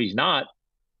 And if he's not,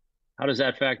 how does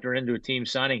that factor into a team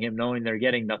signing him knowing they're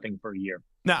getting nothing for a year?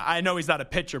 Now, I know he's not a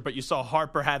pitcher, but you saw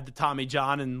Harper had the Tommy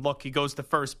John, and look, he goes to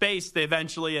first base. They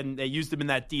used him in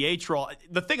that DH role.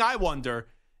 The thing I wonder,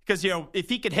 because, if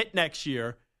he could hit next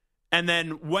year, and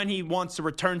then when he wants to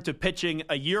return to pitching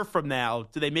a year from now,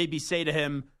 do they maybe say to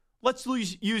him, let's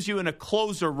use you in a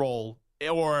closer role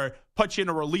or put you in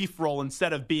a relief role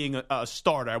instead of being a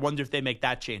starter? I wonder if they make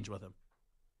that change with him.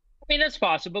 I mean, that's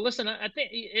possible. Listen, I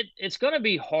think it's going to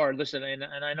be hard. Listen, and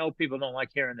I know people don't like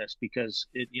hearing this because,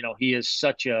 he is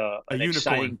such an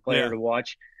exciting player to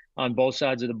watch on both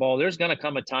sides of the ball. There's going to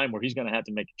come a time where he's going to have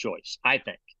to make a choice, I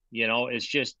think.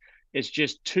 It's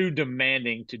just too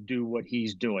demanding to do what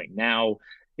he's doing. Now,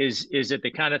 is it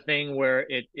the kind of thing where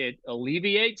it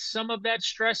alleviates some of that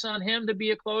stress on him to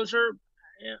be a closer?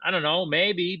 I don't know,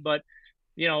 maybe, but,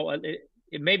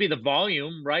 it may be the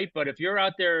volume, right? But if you're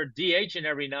out there DHing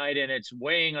every night and it's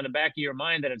weighing on the back of your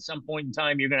mind that at some point in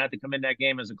time you're going to have to come in that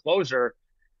game as a closer,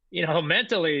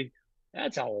 mentally,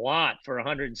 that's a lot for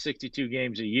 162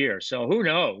 games a year. So who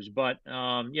knows? But,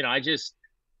 I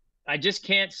just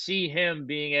can't see him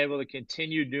being able to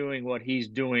continue doing what he's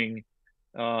doing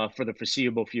for the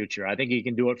foreseeable future. I think he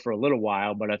can do it for a little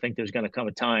while, but I think there's going to come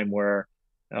a time where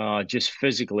just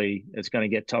physically, it's going to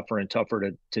get tougher and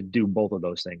tougher to do both of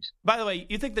those things. By the way,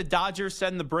 you think the Dodgers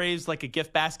send the Braves like a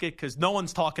gift basket? Because no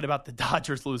one's talking about the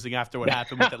Dodgers losing after what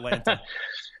happened with Atlanta.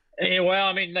 Well,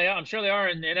 I mean, I'm sure they are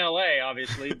in L.A.,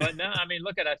 obviously. But no, I mean,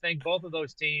 I think both of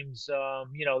those teams,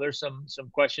 there's some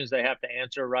questions they have to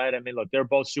answer, right? I mean, look, they're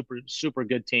both super, super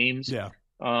good teams. Yeah.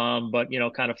 But,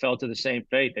 kind of fell to the same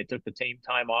fate. They took the team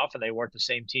time off, and they weren't the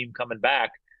same team coming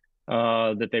back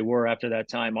that they were after that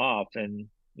time off. And,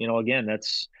 again,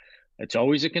 it's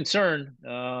always a concern.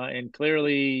 And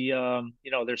clearly,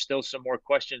 there's still some more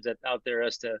questions out there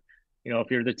as to,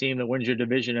 if you're the team that wins your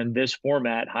division in this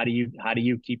format, how do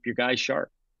you keep your guys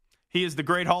sharp? He is the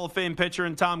great Hall of Fame pitcher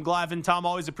and Tom Glavine. Tom,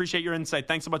 always appreciate your insight.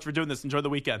 Thanks so much for doing this. Enjoy the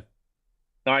weekend.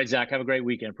 All right, Zach, have a great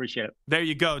weekend. Appreciate it. There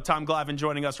you go. Tom Glavine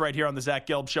joining us right here on the Zach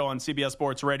Gelb Show on CBS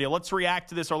Sports Radio. Let's react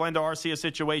to this Orlando Arcia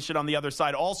situation on the other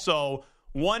side. Also,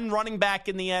 one running back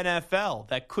in the NFL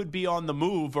that could be on the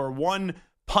move, or one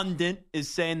pundit is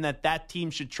saying that team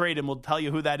should trade him. We'll tell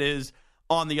you who that is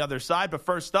on the other side. But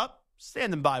first up,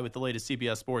 standing by with the latest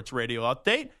CBS Sports Radio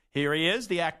update, here he is,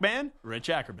 the Act Man, Rich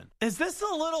Ackerman. Is this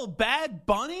a little Bad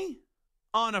Bunny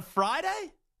on a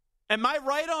Friday? Am I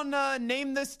right on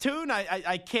Name This Tune?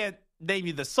 I can't name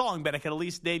you the song, but I can at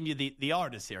least name you the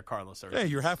artist here, Carlos. Hey,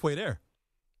 you're halfway there.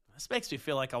 This makes me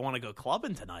feel like I want to go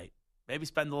clubbing tonight. Maybe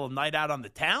spend a little night out on the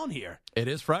town here. It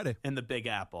is Friday. In the Big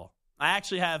Apple. I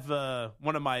actually have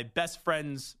one of my best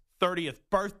friend's 30th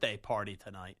birthday party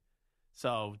tonight.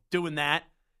 So doing that.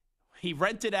 He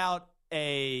rented out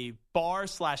a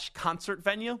bar/concert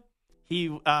venue. He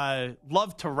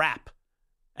loved to rap.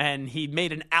 And he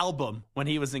made an album when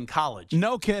he was in college.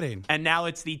 No kidding. And now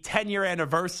it's the 10-year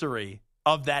anniversary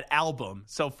of that album.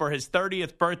 So for his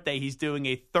 30th birthday, he's doing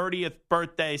a 30th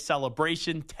birthday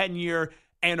celebration, 10-year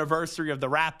anniversary of the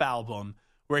rap album,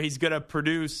 where he's going to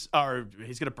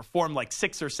perform like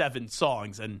 6 or 7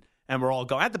 songs. And we're all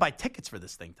going. I had to buy tickets for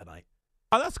this thing tonight.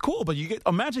 Oh, that's cool. But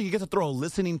imagine you get to throw a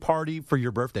listening party for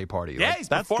your birthday party. Yeah, he's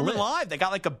performing live. They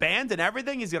got like a band and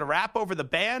everything. He's going to rap over the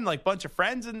band, like a bunch of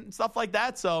friends and stuff like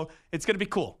that. So it's going to be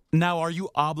cool. Now, are you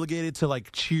obligated to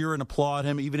like cheer and applaud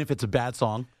him, even if it's a bad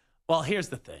song? Well, here's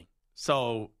the thing.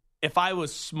 So if I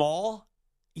was small,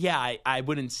 yeah, I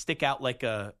wouldn't stick out like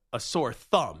a sore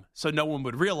thumb. So no one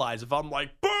would realize if I'm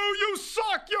like, boo, you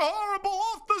suck, you're horrible,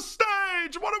 off the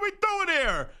stage. What are we doing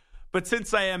here? But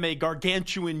since I am a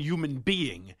gargantuan human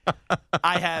being,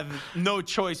 I have no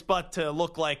choice but to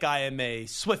look like I am a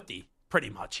Swiftie pretty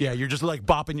much. Yeah, you're just like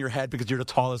bopping your head because you're the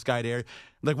tallest guy there.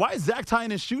 Like, why is Zach tying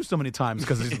his shoes so many times?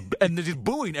 Because he's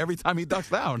booing every time he ducks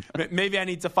down. Maybe I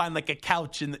need to find like a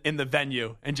couch in the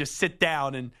venue and just sit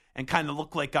down and kind of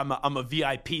look like I'm a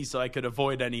VIP so I could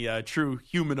avoid any true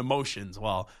human emotions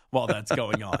while that's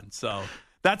going on. So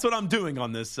that's what I'm doing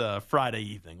on this Friday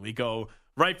evening. We go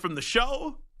right from the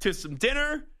show to some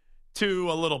dinner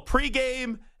to a little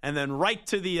pregame and then right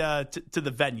to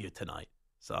the venue tonight.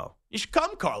 So you should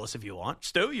come, Carlos, if you want.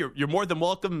 Stu, you're more than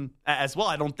welcome as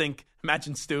well.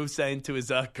 Imagine Stu saying to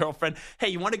his girlfriend, hey,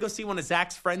 you want to go see one of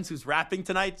Zach's friends who's rapping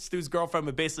tonight? Stu's girlfriend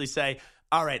would basically say,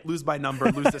 all right, lose my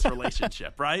number, lose this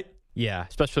relationship, right? Yeah,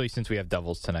 especially since we have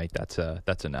Devils tonight. That's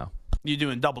a no. You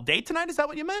doing double date tonight? Is that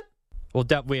what you meant? Well,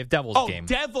 we have Devils game.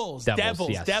 Devils.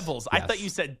 Yes. I thought you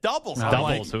said doubles.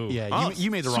 Doubles.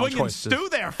 You made the wrong choice. Stu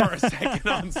there for a second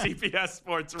on CBS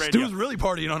Sports Radio. Stu's really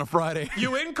partying on a Friday.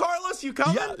 You in, Carlos? You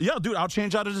coming? Yeah, dude, I'll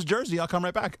change out of this jersey. I'll come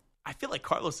right back. I feel like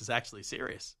Carlos is actually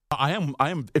serious. I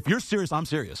am. If you're serious, I'm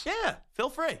serious. Yeah, feel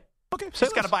free. Okay,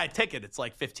 just got to buy a ticket. It's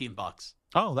like $15.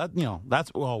 Oh,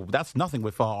 that's nothing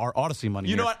with our Odyssey money.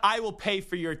 You know what? I will pay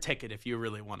for your ticket if you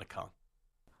really want to come.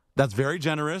 That's very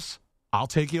generous. I'll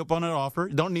take you up on an offer.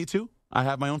 You don't need to. I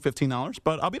have my own $15,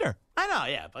 but I'll be there. I know,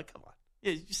 yeah, but come on.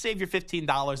 You save your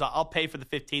 $15. I'll pay for the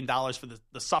 $15 for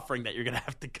the suffering that you're going to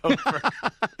have to go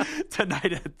through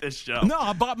tonight at this show. No,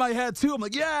 I bought my head, too. I'm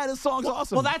like, yeah, this song's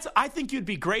awesome. Well, I think you'd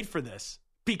be great for this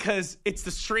because it's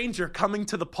the stranger coming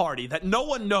to the party that no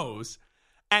one knows,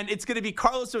 and it's going to be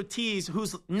Carlos Ortiz,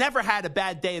 who's never had a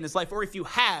bad day in his life, or if you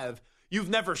have, you've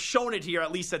never shown it here,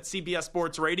 at least at CBS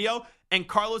Sports Radio. And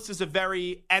Carlos is a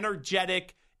very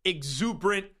energetic,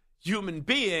 exuberant human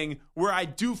being where I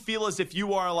do feel as if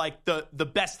you are like the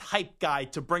best hype guy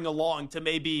to bring along to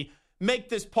maybe make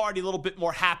this party a little bit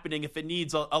more happening if it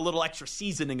needs a little extra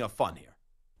seasoning of fun here.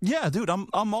 Yeah, dude, I'm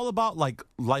all about like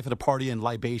life at a party and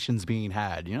libations being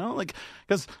had, like,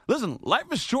 because listen, life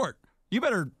is short. You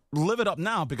better live it up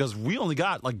now because we only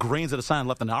got like grains of the sand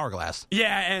left in the hourglass.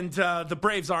 Yeah, and the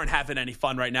Braves aren't having any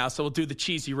fun right now, so we'll do the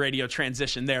cheesy radio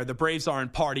transition there. The Braves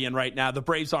aren't partying right now. The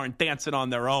Braves aren't dancing on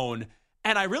their own.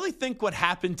 And I really think what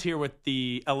happened here with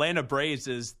the Atlanta Braves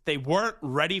is they weren't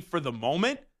ready for the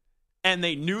moment, and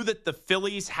they knew that the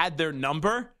Phillies had their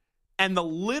number, and the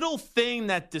little thing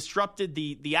that disrupted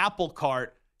the apple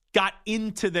cart got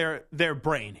into their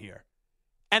brain here.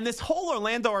 And this whole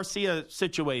Orlando Arcia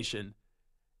situation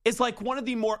is like one of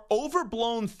the more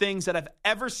overblown things that I've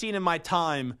ever seen in my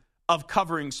time of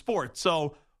covering sports.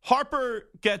 So Harper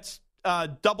gets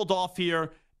doubled off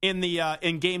here in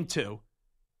game 2,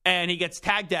 and he gets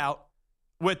tagged out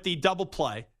with the double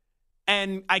play.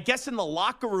 And I guess in the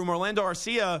locker room, Orlando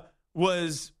Arcia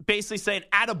was basically saying,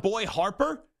 "Attaboy,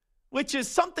 Harper," which is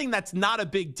something that's not a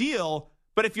big deal.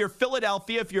 But if you're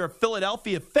a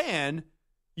Philadelphia fan,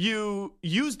 you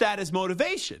use that as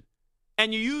motivation.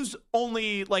 And you use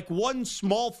only like one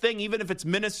small thing, even if it's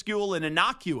minuscule and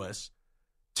innocuous,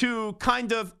 to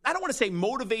kind of, I don't want to say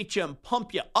motivate you and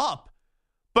pump you up,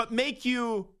 but make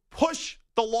you push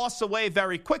the loss away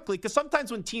very quickly. Because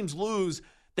sometimes when teams lose,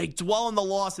 they dwell on the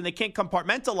loss and they can't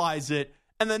compartmentalize it.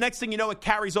 And the next thing you know, it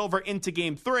carries over into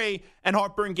Game 3. And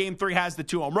Harper in Game 3 has the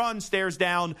 2-home run, stares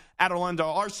down at Orlando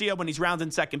Arcia when he's rounding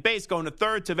second base, going to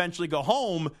third to eventually go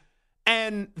home.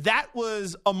 And that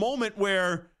was a moment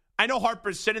where I know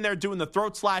Harper's sitting there doing the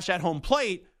throat slash at home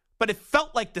plate, but it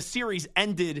felt like the series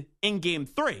ended in Game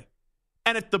 3.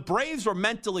 And if the Braves were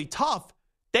mentally tough,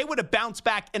 they would have bounced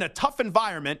back in a tough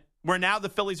environment where now the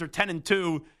Phillies are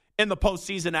 10-2 in the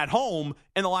postseason at home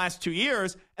in the last 2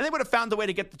 years, and they would have found a way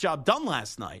to get the job done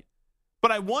last night.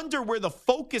 But I wonder where the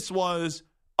focus was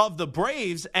of the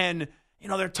Braves, and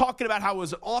they're talking about how it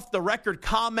was off the record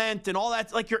comment and all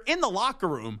that. Like, you're in the locker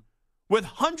room with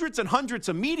hundreds and hundreds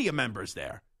of media members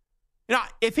there.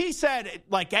 If he said,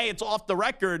 like, hey, it's off the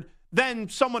record, then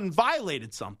someone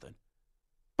violated something.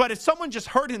 But if someone just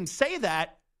heard him say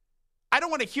that, I don't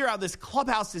want to hear how this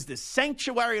clubhouse is this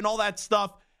sanctuary and all that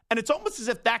stuff. And it's almost as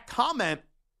if that comment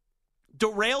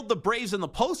derailed the Braves in the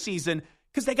postseason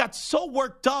because they got so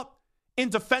worked up in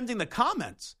defending the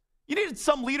comments. You needed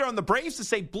some leader on the Braves to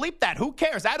say, bleep that. Who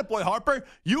cares? Attaboy, Harper.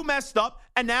 You messed up.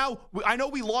 And now I know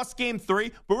we lost Game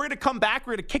 3, but we're going to come back.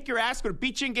 We're going to kick your ass. We're going to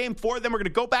beat you in Game 4. Then we're going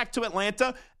to go back to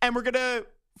Atlanta, and we're going to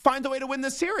find a way to win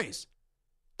this series.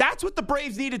 That's what the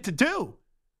Braves needed to do.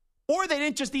 Or they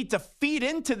didn't just need to feed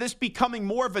into this becoming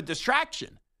more of a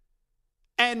distraction.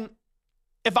 And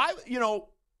if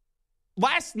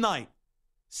last night,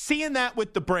 seeing that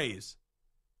with the Braves,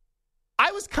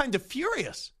 I was kind of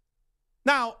furious.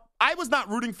 Now, I was not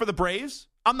rooting for the Braves.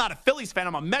 I'm not a Phillies fan.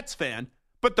 I'm a Mets fan.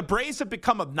 But the Braves have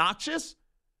become obnoxious.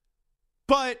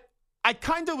 But I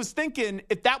kind of was thinking,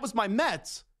 if that was my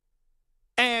Mets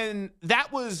and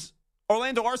that was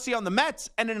Orlando Arcia on the Mets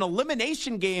and in an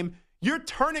elimination game, you're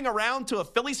turning around to a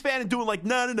Phillies fan and doing like,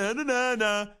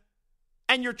 nah.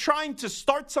 And you're trying to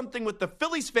start something with the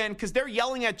Phillies fan because they're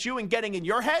yelling at you and getting in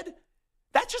your head.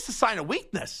 That's just a sign of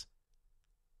weakness.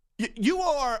 You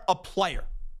are a player.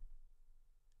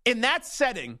 In that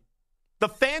setting, the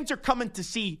fans are coming to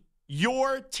see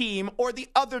your team or the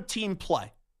other team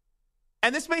play.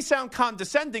 And this may sound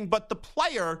condescending, but the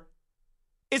player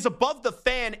is above the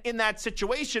fan in that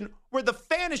situation where the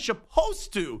fan is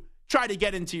supposed to try to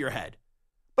get into your head.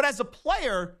 But as a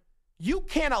player, you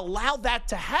can't allow that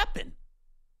to happen.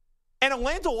 And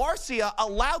Orlando Arcia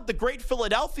allowed the great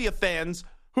Philadelphia fans,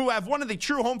 who have one of the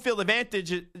true home field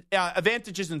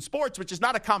advantages in sports, which is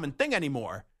not a common thing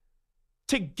anymore,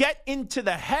 to get into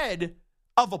the head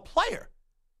of a player.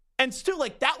 And Stu,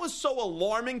 that was so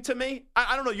alarming to me.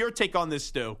 I don't know your take on this,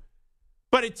 Stu,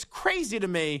 but it's crazy to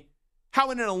me how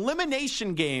in an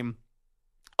elimination game,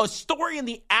 a story in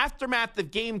the aftermath of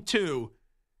Game 2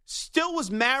 still was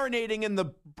marinating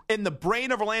in the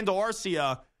brain of Orlando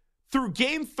Arcia through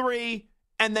Game 3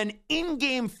 and then in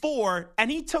Game 4,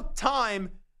 and he took time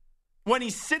when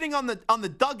he's sitting on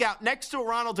the dugout next to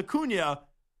Ronald Acuna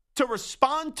to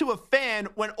respond to a fan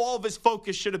when all of his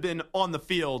focus should have been on the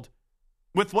field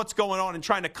with what's going on and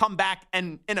trying to come back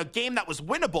and in a game that was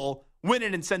winnable, win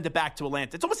it and send it back to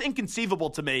Atlanta. It's almost inconceivable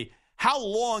to me how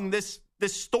long this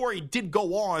story did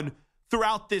go on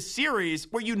throughout this series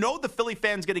where the Philly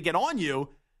fans going to get on you,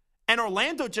 and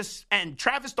Orlando and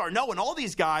Travis d'Arnaud and all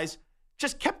these guys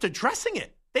just kept addressing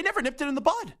it. They never nipped it in the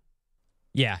bud.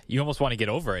 Yeah, you almost want to get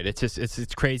over it.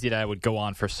 It's crazy that it would go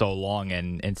on for so long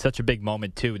and such a big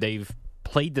moment too. They've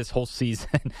played this whole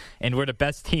season and we're the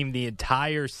best team the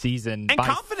entire season and by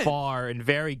confident. Far and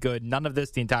very good. None of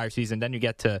this the entire season. Then you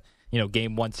get to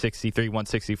game 163,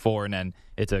 164, and then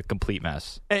it's a complete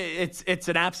mess. It's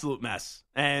an absolute mess.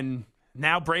 And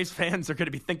now Braves fans are going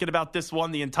to be thinking about this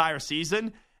one the entire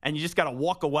season, and you just got to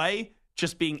walk away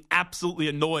just being absolutely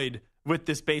annoyed with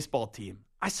this baseball team.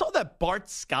 I saw that Bart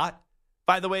Scott,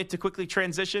 by the way, to quickly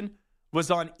transition,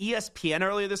 was on ESPN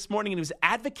earlier this morning, and he was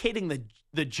advocating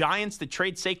the Giants to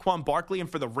trade Saquon Barkley and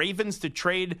for the Ravens to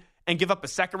trade and give up a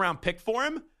second-round pick for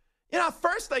him. At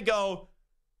first I go,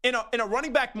 in a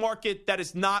running back market that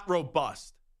is not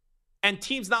robust and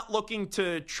teams not looking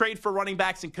to trade for running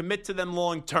backs and commit to them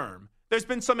long-term, there's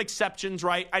been some exceptions,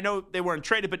 right? I know they weren't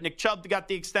traded, but Nick Chubb got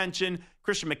the extension,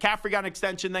 Christian McCaffrey got an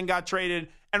extension, then got traded,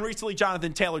 and recently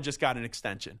Jonathan Taylor just got an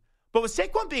extension. But with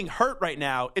Saquon being hurt right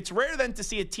now, it's rare then to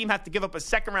see a team have to give up a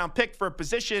second-round pick for a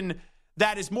position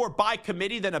that is more by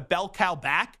committee than a bell cow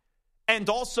back. And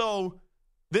also,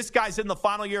 this guy's in the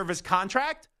final year of his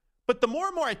contract. But the more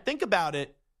and more I think about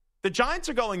it, the Giants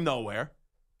are going nowhere.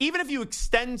 Even if you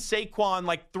extend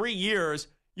Saquon 3 years,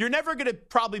 you're never going to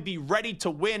probably be ready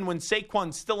to win when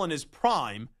Saquon's still in his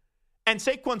prime. And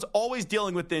Saquon's always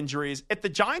dealing with injuries. If the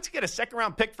Giants get a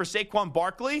second-round pick for Saquon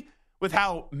Barkley, with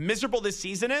how miserable this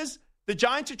season is, the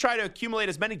Giants should try to accumulate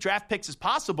as many draft picks as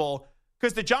possible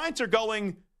because the Giants are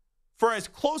going for as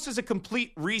close as a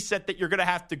complete reset that you're going to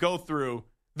have to go through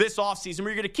this offseason, where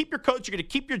you're going to keep your coach, you're going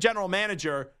to keep your general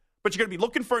manager, but you're going to be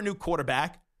looking for a new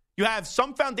quarterback. You have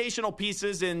some foundational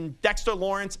pieces in Dexter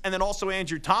Lawrence and then also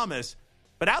Andrew Thomas.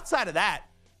 But outside of that,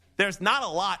 there's not a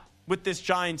lot with this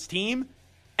Giants team,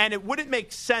 and it wouldn't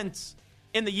make sense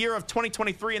in the year of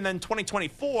 2023 and then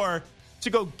 2024 to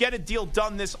go get a deal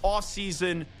done this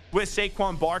offseason with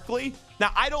Saquon Barkley. Now,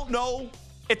 I don't know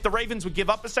if the Ravens would give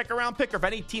up a second-round pick or if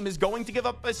any team is going to give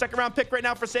up a second-round pick right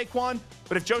now for Saquon.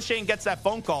 But if Joe Schoen gets that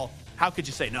phone call, how could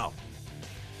you say no?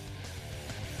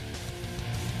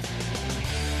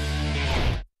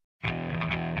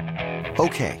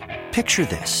 Okay, picture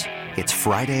this. It's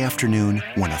Friday afternoon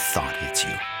when a thought hits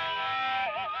you.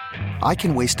 I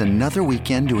can waste another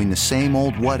weekend doing the same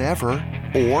old whatever,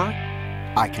 or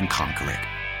I can conquer it.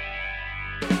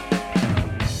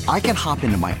 I can hop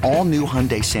into my all-new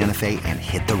Hyundai Santa Fe and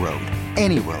hit the road.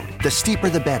 Any road. The steeper,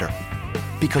 the better.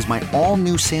 Because my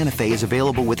all-new Santa Fe is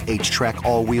available with H-Track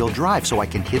all-wheel drive, so I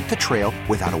can hit the trail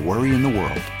without a worry in the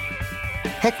world.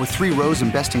 Heck, with 3 rows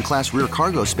and best-in-class rear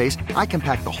cargo space, I can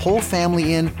pack the whole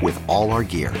family in with all our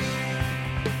gear.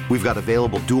 We've got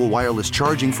available dual wireless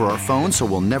charging for our phones, so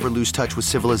we'll never lose touch with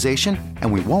civilization,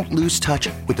 and we won't lose touch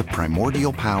with the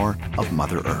primordial power of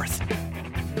Mother Earth.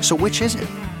 So which is it?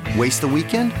 Waste the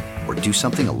weekend or do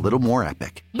something a little more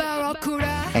epic?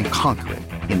 And conquer it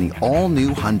in the all-new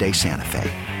Hyundai Santa Fe.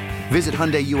 Visit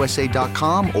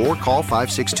HyundaiUSA.com or call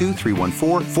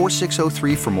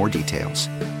 562-314-4603 for more details.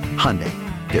 Hyundai,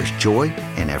 there's joy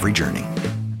in every journey.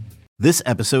 This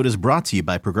episode is brought to you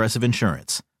by Progressive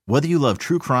Insurance. Whether you love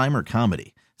true crime or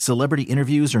comedy, celebrity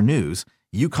interviews or news,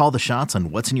 you call the shots on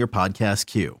what's in your podcast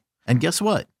queue. And guess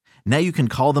what? Now you can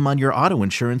call them on your auto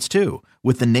insurance too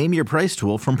with the Name Your Price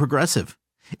tool from Progressive.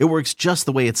 It works just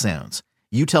the way it sounds.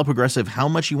 You tell Progressive how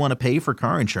much you want to pay for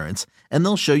car insurance, and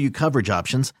they'll show you coverage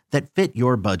options that fit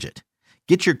your budget.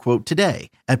 Get your quote today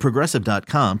at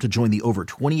Progressive.com to join the over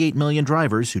 28 million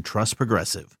drivers who trust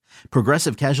Progressive.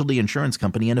 Progressive Casualty Insurance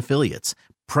Company and Affiliates.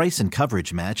 Price and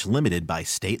coverage match limited by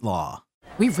state law.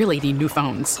 We really need new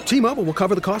phones. T-Mobile will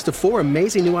cover the cost of 4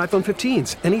 amazing new iPhone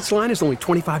 15s, and each line is only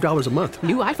 $25 a month.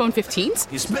 New iPhone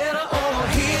 15s? It's better over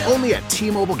here. Only at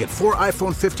T-Mobile, get 4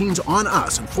 iPhone 15s on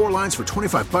us and 4 lines for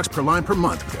 $25 per line per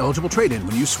month with eligible trade-in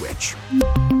when you switch.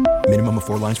 Minimum of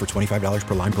 4 lines for $25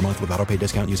 per line per month with autopay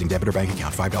discount using debit or bank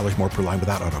account. $5 more per line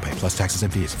without autopay, plus taxes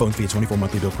and fees. Phone fee at 24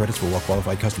 monthly bill credits for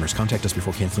well-qualified customers. Contact us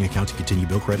before canceling account to continue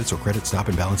bill credits or credit stop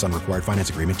and balance on required finance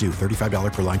agreement due.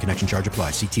 $35 per line connection charge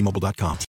applies. See T-Mobile.com.